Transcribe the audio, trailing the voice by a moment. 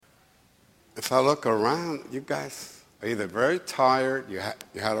if I look around, you guys are either very tired, you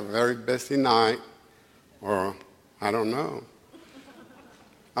had a very busy night, or I don't know.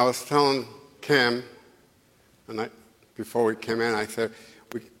 I was telling Kim, before we came in, I said,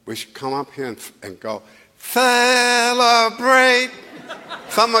 we should come up here and go, celebrate.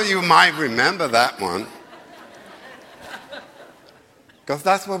 Some of you might remember that one. Because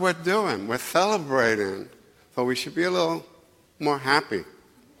that's what we're doing. We're celebrating. So we should be a little more happy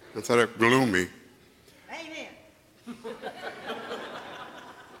instead of gloomy. Amen.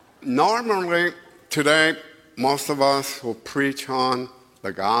 Normally, today, most of us will preach on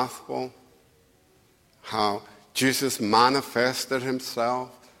the gospel, how Jesus manifested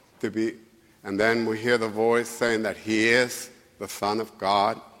himself to be, and then we hear the voice saying that he is the Son of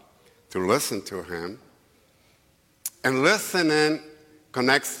God, to listen to him. And listening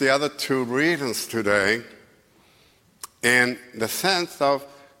connects the other two readings today in the sense of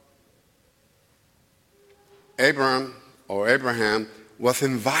Abraham was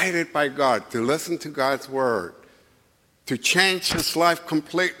invited by God to listen to God's word, to change his life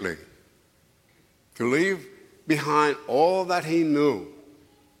completely, to leave behind all that he knew,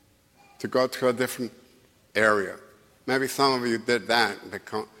 to go to a different area. Maybe some of you did that.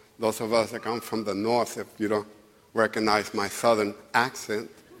 Those of us that come from the north, if you don't recognize my southern accent,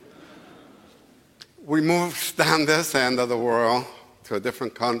 we moved down this end of the world to a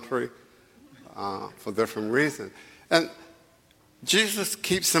different country for different reasons. And Jesus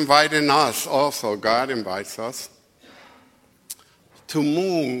keeps inviting us also, God invites us, to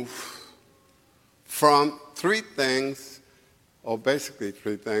move from three things, or basically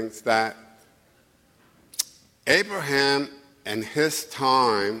three things, that Abraham and his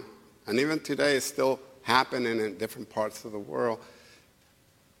time, and even today is still happening in different parts of the world,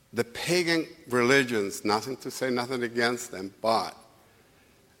 the pagan religions, nothing to say nothing against them, but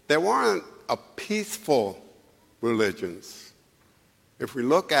they weren't a peaceful religions. If we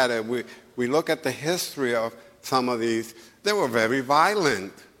look at it, we look at the history of some of these, they were very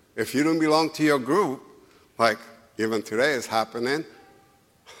violent. If you didn't belong to your group, like even today is happening,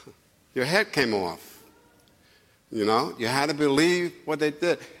 your head came off. You know, you had to believe what they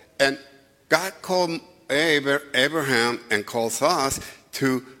did. And God called Abraham and calls us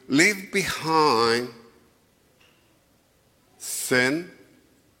to leave behind sin,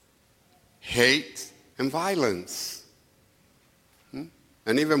 hate, and violence.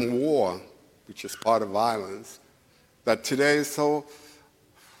 And even war, which is part of violence, that today is so,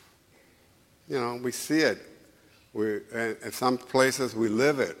 we see it. In some places we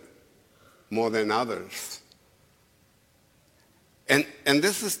live it more than others. And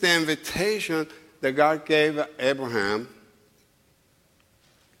this is the invitation that God gave Abraham,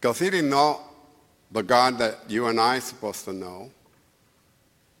 because he didn't know the God that you and I are supposed to know.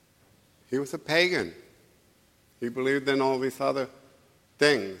 He was a pagan. He believed in all these other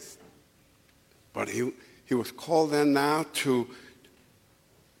things. But he was called in now to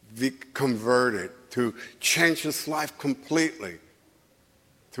be converted, to change his life completely,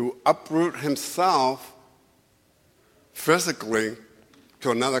 to uproot himself physically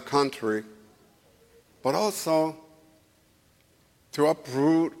to another country, but also to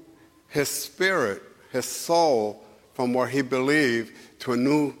uproot his spirit, his soul, from where he believed to a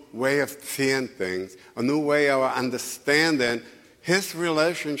new way of seeing things, a new way of understanding his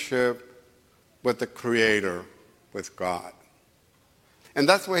relationship with the Creator, with God. And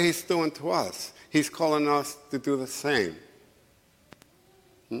that's what he's doing to us. He's calling us to do the same.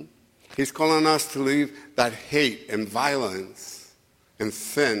 He's calling us to leave that hate and violence and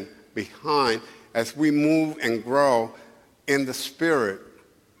sin behind as we move and grow in the Spirit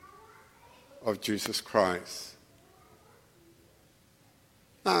of Jesus Christ.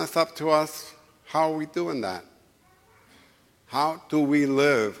 Now it's up to us. How are we doing that? How do we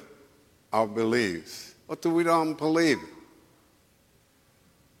live our beliefs? What do we don't believe?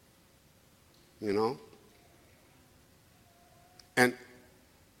 And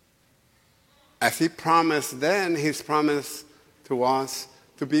as he promised then, he's promised to us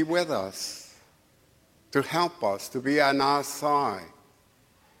to be with us, to help us, to be on our side,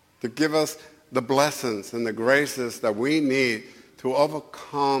 to give us the blessings and the graces that we need to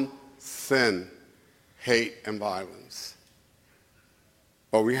overcome sin, hate, and violence.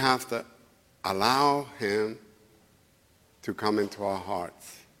 But we have to allow him to come into our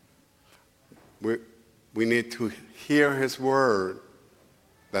hearts. We need to hear his word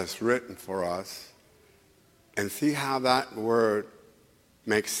that's written for us and see how that word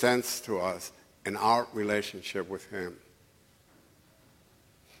makes sense to us in our relationship with him.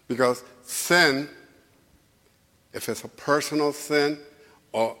 Because sin, if it's a personal sin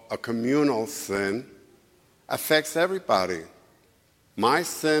or a communal sin affects everybody. My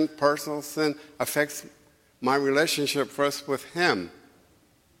sin, personal sin, affects my relationship first with him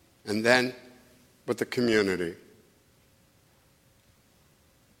and then with the community.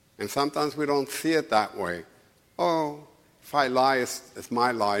 And sometimes we don't see it that way. Oh, if I lie, it's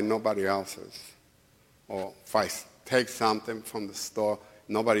my lie, nobody else's. Or if I take something from the store,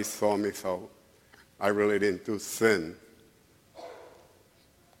 nobody saw me, so I really didn't do sin.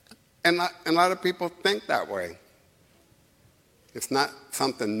 And a lot of people think that way. It's not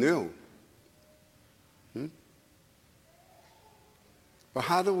something new. But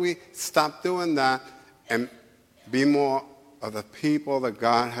how do we stop doing that and be more of the people that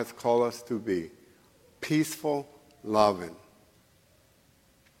God has called us to be? Peaceful, loving.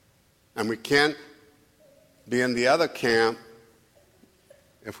 And we can't be in the other camp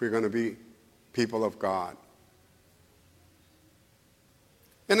if we're going to be people of God.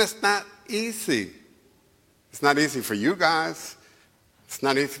 And it's not easy. It's not easy for you guys. It's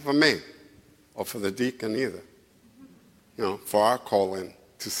not easy for me or for the deacon either. For our calling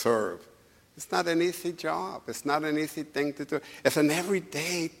to serve. It's not an easy job. It's not an easy thing to do. It's an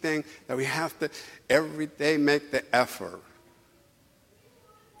everyday thing that we have to every day make the effort.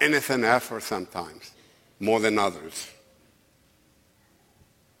 And it's an effort sometimes, more than others.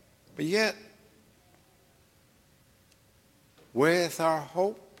 But yet, where is our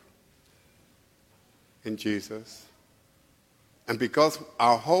hope? In Jesus. And because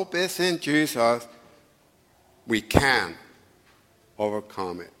our hope is in Jesus, we can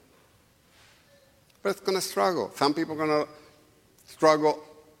overcome it. But it's going to struggle. Some people are going to struggle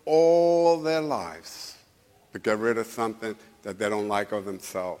all their lives to get rid of something that they don't like of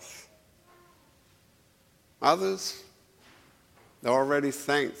themselves. Others, they're already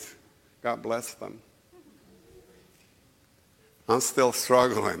saints. God bless them. I'm still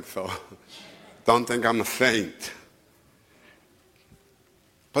struggling, so don't think I'm a saint.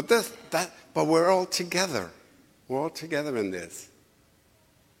 But we're all together. We're all together in this.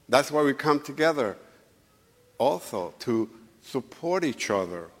 That's why we come together also to support each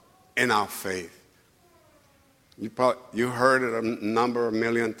other in our faith. You heard it a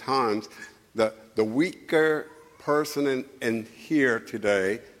million times. The weaker person in here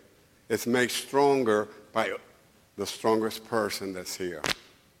today is made stronger by the strongest person that's here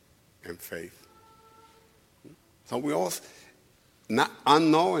in faith. So we all, not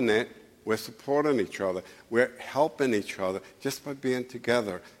unknowing it, we're supporting each other. We're helping each other just by being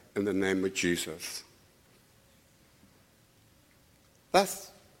together in the name of Jesus.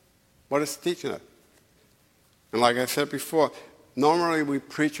 That's what it's teaching us. And like I said before, normally we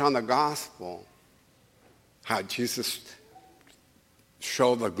preach on the gospel, how Jesus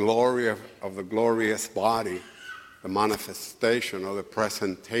showed the glory of the glorious body, the manifestation or the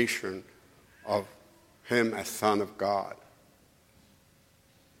presentation of him as Son of God.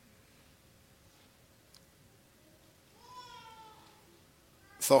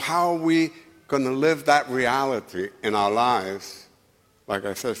 So how are we going to live that reality in our lives? Like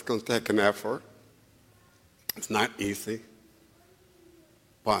I said, it's going to take an effort. It's not easy.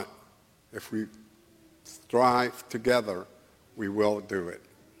 But if we strive together, we will do it.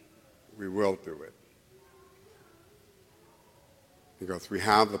 We will do it. Because we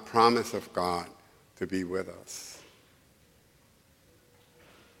have the promise of God to be with us.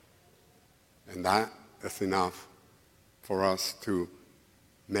 And that is enough for us to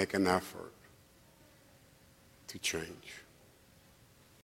make an effort to change.